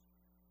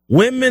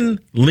 Women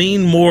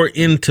lean more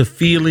into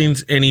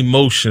feelings and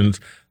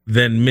emotions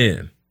than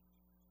men.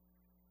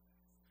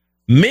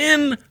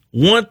 Men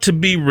want to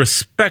be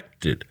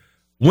respected.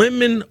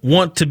 Women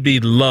want to be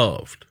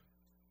loved.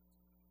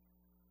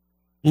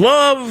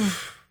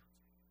 Love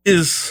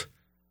is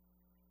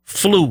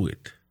fluid.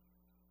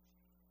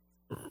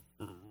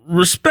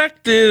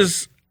 Respect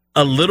is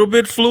a little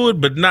bit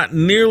fluid, but not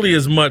nearly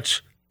as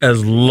much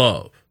as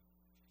love.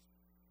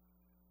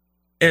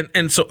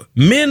 And so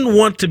men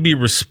want to be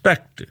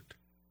respected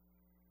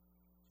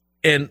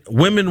and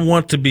women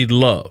want to be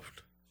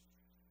loved,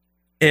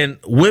 and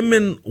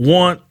women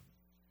want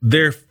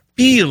their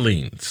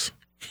feelings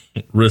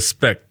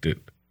respected.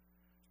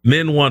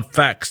 Men want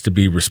facts to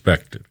be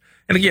respected.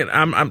 And again,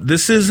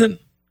 this isn't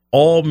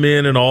all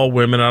men and all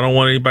women. I don't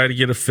want anybody to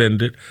get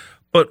offended.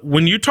 But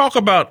when you talk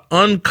about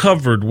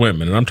uncovered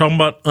women, and I'm talking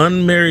about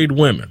unmarried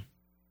women,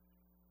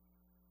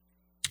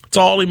 it's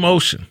all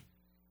emotion.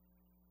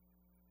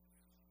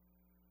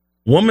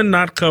 Woman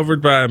not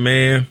covered by a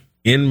man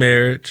in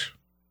marriage,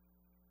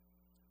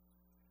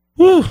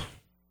 whew,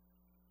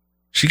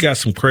 she got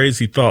some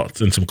crazy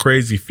thoughts and some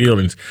crazy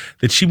feelings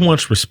that she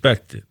wants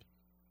respected.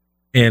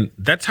 And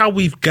that's how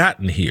we've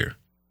gotten here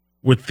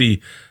with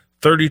the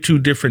 32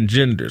 different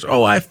genders.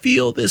 Oh, I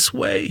feel this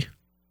way,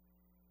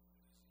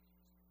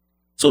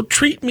 so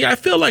treat me. I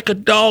feel like a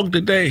dog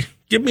today.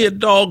 Give me a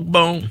dog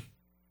bone.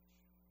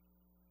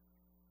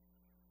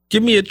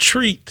 Give me a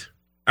treat.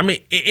 I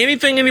mean,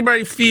 anything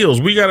anybody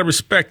feels, we got to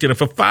respect it.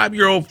 If a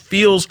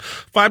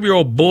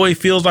 5-year-old boy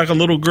feels like a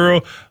little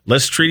girl,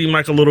 let's treat him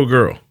like a little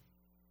girl.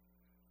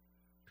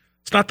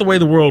 It's not the way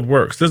the world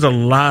works. There's a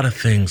lot of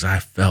things I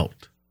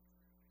felt.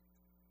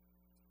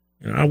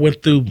 I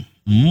went through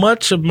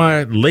much of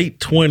my late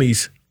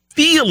 20s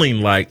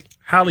feeling like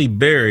Halle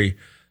Berry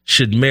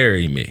should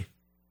marry me.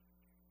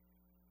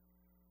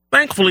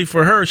 Thankfully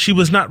for her, she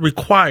was not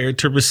required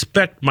to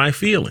respect my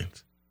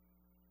feelings.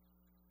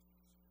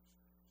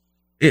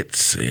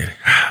 It's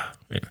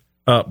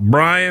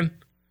Brian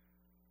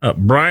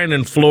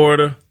in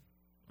Florida.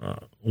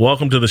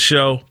 Welcome to the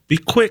show. Be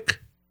quick.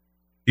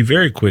 Be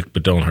very quick,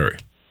 but don't hurry.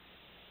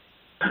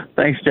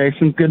 Thanks,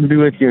 Jason. Good to be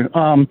with you.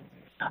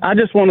 I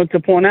just wanted to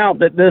point out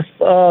that this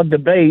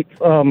debate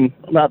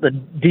about the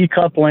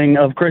decoupling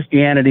of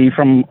Christianity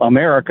from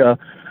America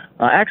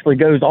actually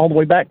goes all the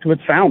way back to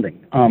its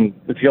founding.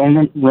 If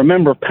you'll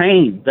remember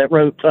Paine, that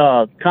wrote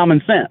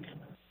Common Sense.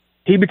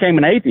 He became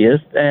an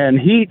atheist, and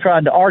he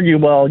tried to argue,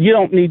 well, you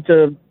don't need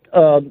to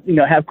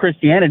have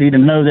Christianity to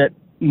know that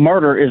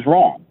murder is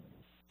wrong.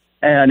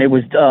 And it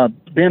was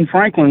Ben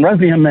Franklin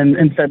wrote him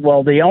and said,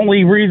 well, the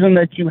only reason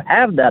that you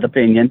have that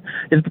opinion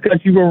is because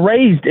you were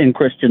raised in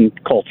Christian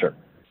culture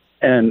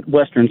and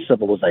Western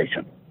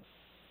civilization.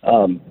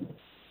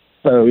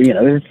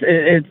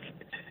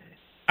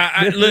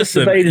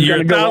 Listen,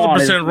 you're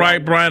 1,000%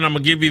 right, Brian. I'm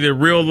going to give you the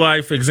real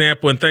life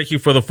example, and thank you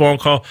for the phone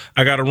call.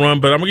 I got to run,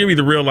 but I'm going to give you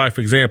the real life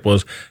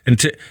examples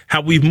and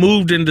how we've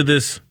moved into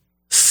this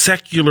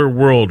secular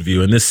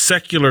worldview and this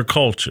secular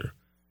culture.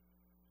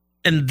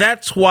 And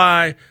that's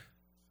why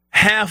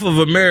half of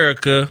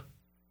America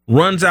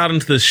runs out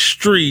into the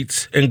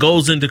streets and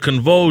goes into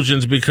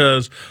convulsions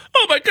because,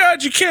 oh my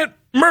God, you can't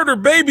murder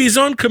babies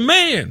on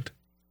command.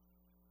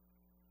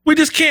 We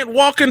just can't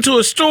walk into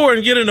a store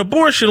and get an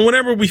abortion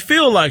whenever we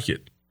feel like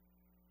it.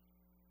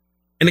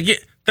 And again,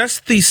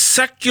 that's the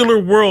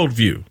secular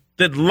worldview,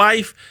 that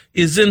life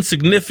is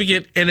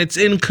insignificant and it's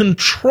in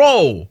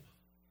control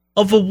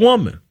of a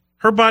woman,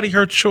 her body,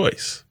 her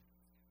choice.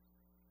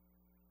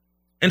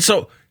 And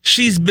so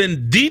she's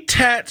been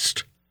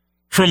detached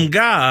from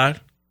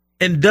God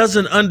and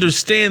doesn't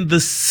understand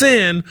the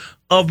sin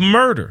of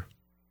murder.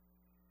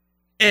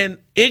 And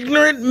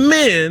ignorant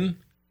men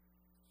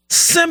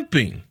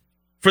simping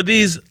for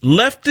these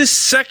leftist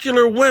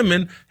secular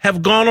women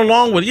have gone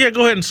along with, yeah,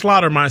 go ahead and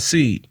slaughter my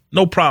seed.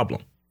 No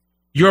problem.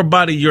 Your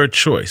body, your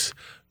choice.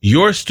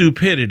 Your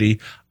stupidity,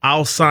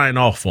 I'll sign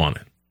off on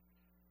it.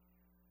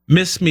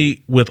 Miss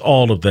me with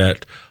all of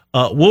that.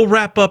 We'll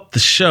wrap up the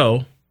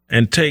show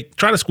and try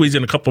to squeeze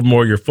in a couple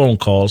more of your phone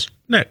calls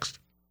next.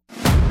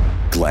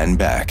 Glenn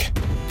Beck.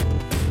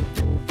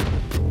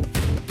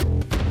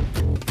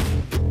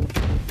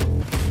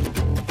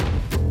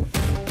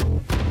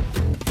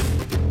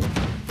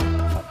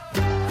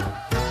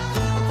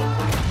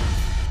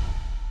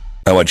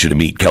 want you to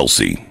meet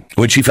Kelsey.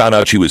 When she found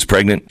out she was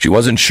pregnant, she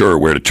wasn't sure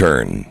where to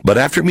turn. But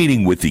after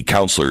meeting with the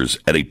counselors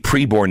at a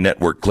preborn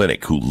network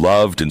clinic who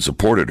loved and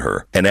supported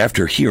her, and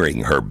after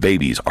hearing her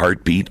baby's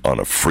heartbeat on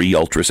a free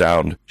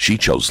ultrasound, she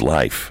chose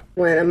life.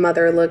 When a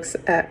mother looks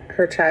at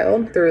her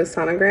child through a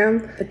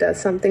sonogram, it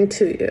does something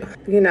to you.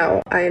 You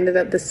know, I ended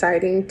up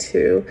deciding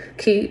to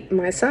keep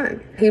my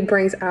son. He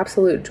brings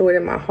absolute joy to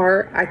my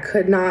heart. I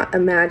could not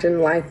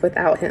imagine life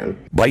without him.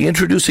 By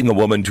introducing a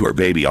woman to her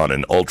baby on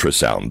an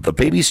ultrasound, the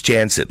baby's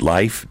chance at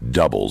life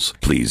doubles.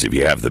 Please, if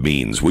you have the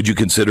means, would you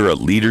consider a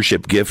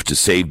leadership gift to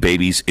save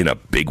babies in a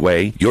big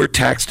way? Your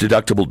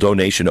tax-deductible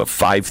donation of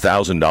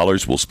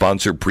 $5,000 will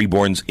sponsor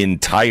Preborn's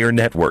entire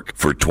network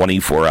for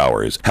 24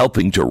 hours,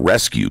 helping to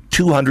rescue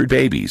 200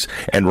 babies.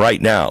 And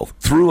right now,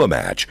 through a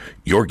match,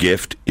 your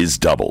gift is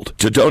doubled.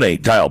 To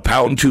donate, dial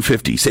pound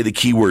 250, say the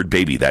keyword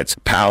baby. That's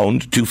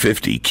pound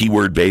 250,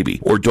 keyword baby.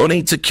 Or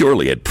donate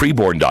securely at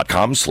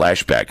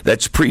preborn.com/Beck.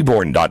 That's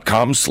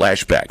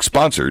preborn.com/Beck.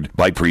 Sponsored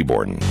by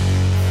Preborn.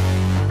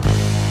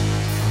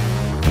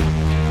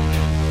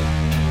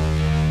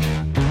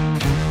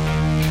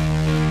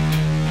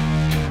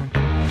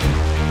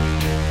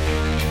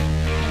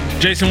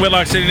 Jason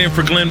Whitlock sitting in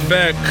for Glenn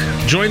Beck.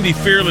 Join the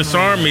Fearless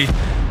Army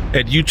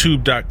at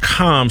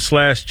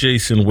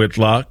youtube.com/Jason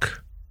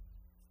Whitlock.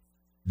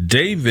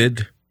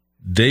 David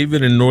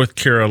in North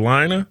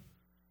Carolina,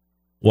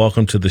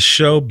 welcome to the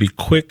show. Be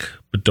quick,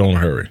 but don't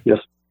hurry.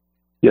 Yes,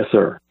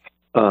 sir.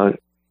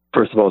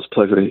 First of all, it's a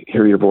pleasure to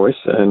hear your voice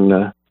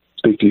and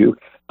speak to you.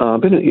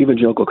 I've been an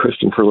evangelical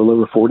Christian for a little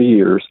over 40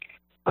 years.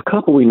 A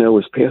couple we know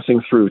was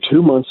passing through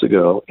 2 months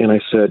ago, and I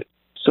said,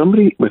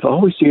 somebody, with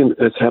all we see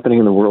that's happening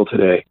in the world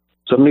today,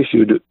 somebody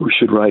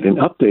should write an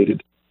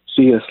updated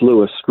C.S.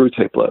 Lewis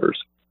Screwtape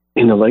Letters.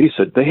 And the lady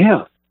said, they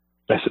have.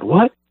 I said,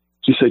 what?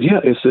 She said, yeah,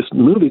 it's this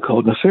movie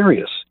called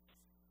Nefarious.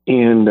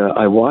 And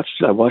I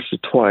watched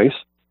it twice.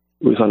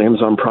 It was on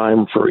Amazon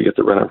Prime you get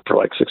the rent for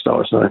like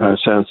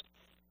 $6.95.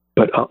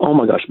 But oh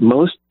my gosh,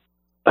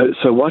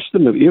 so watch the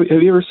movie.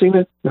 Have you ever seen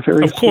it,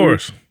 Nefarious? Of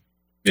course.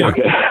 Yeah.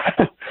 Okay.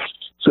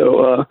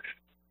 So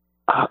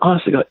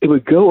honestly, it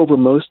would go over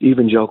most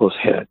evangelicals'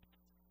 head,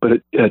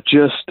 but it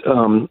just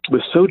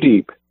was so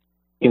deep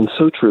and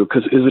so true,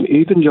 because as an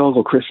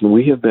evangelical Christian,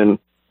 we have been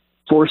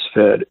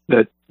force-fed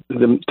that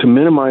to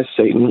minimize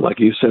Satan, like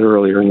you said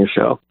earlier in your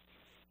show,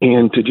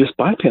 and to just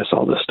bypass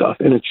all this stuff.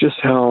 And it's just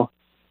how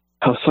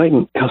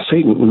Satan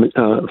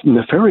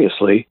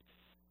nefariously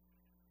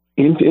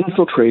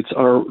infiltrates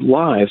our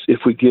lives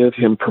if we give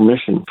him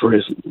permission for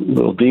his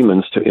little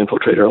demons to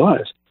infiltrate our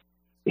lives.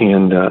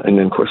 And then,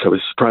 of course, I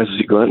was surprised to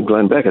see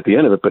Glenn Beck at the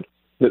end of it, but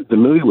the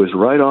movie was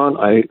right on.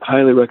 I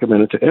highly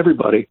recommend it to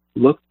everybody.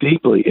 Look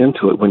deeply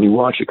into it when you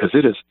watch it, because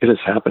it is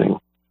happening.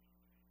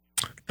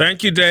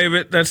 Thank you,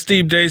 David. That's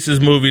Steve Deace's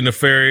movie,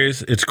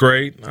 Nefarious. It's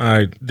great.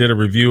 I did a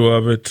review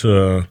of it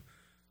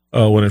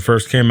when it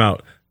first came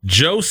out.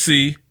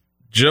 Josie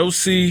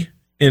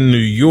in New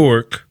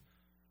York.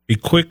 Be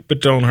quick,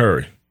 but don't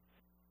hurry.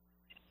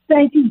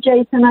 Thank you,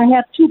 Jason. I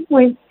have 2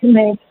 points to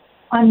make.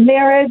 On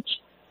marriage,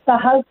 the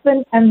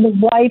husband and the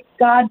wife,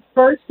 God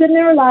first in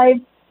their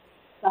life,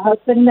 the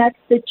husband next,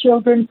 the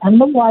children, and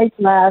the wife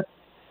last,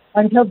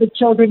 until the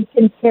children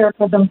can care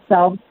for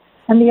themselves.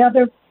 And the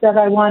other that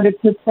I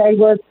wanted to say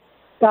was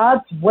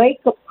God's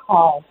wake-up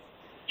call.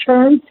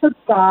 Turn to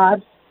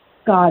God.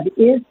 God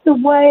is the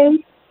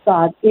way.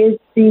 God is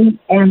the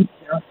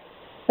answer.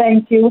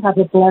 Thank you. Have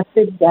a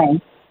blessed day.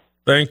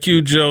 Thank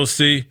you,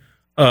 Josie.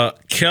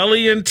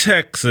 Kelly in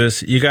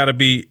Texas, you got to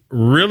be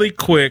really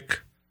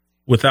quick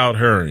without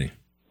hurrying.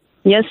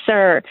 Yes,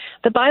 sir.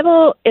 The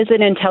Bible is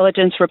an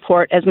intelligence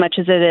report as much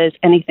as it is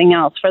anything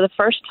else. For the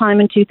first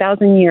time in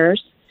 2,000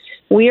 years,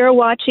 we are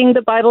watching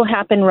the Bible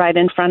happen right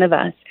in front of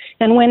us.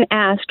 And when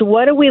asked,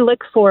 what do we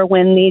look for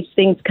when these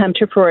things come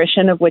to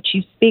fruition of which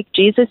you speak,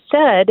 Jesus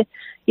said,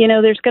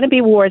 there's going to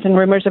be wars and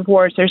rumors of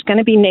wars. There's going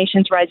to be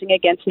nations rising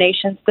against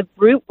nations. The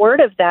root word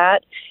of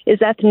that is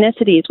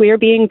ethnicities. We are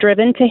being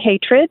driven to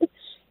hatred,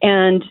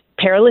 and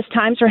perilous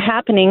times are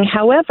happening.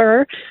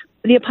 However,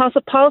 the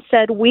Apostle Paul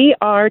said we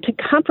are to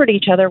comfort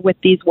each other with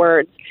these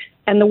words.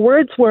 And the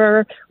words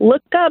were,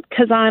 look up,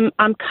 because I'm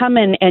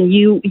coming, and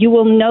you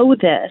will know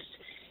this.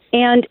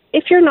 And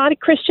if you're not a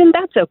Christian,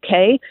 that's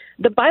okay.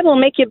 The Bible will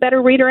make you a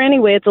better reader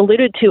anyway. It's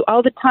alluded to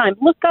all the time.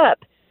 Look up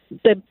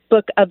the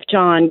book of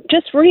John.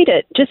 Just read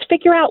it. Just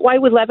figure out why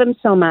we love him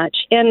so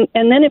much. And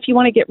then if you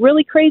want to get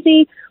really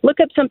crazy, look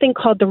up something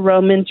called the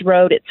Romans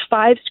Road. It's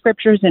 5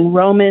 scriptures in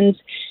Romans,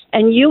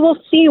 and you will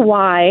see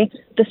why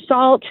the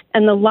salt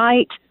and the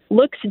light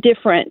looks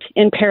different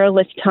in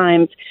perilous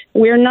times.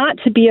 We're not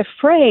to be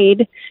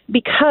afraid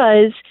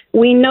because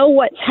we know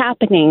what's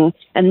happening,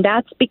 and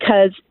that's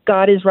because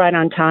God is right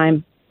on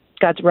time.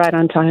 God's right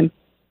on time.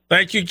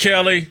 Thank you,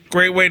 Kelly.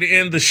 Great way to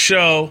end the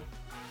show.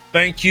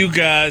 Thank you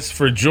guys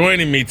for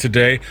joining me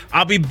today.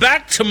 I'll be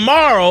back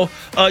tomorrow.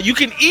 You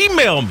can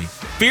email me,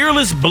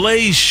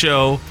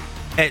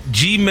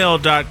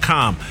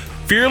 fearlessblazeshow@gmail.com.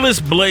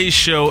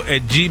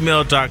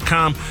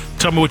 fearlessblazeshow@gmail.com.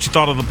 Tell me what you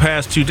thought of the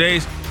past 2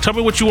 days. Tell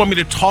me what you want me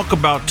to talk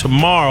about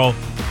tomorrow.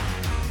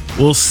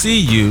 We'll see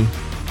you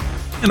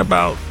in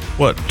about,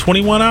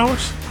 21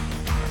 hours?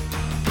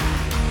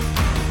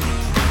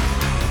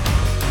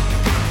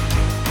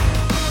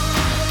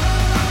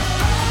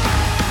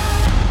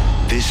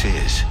 This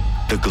is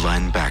the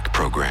Glenn Beck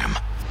Program.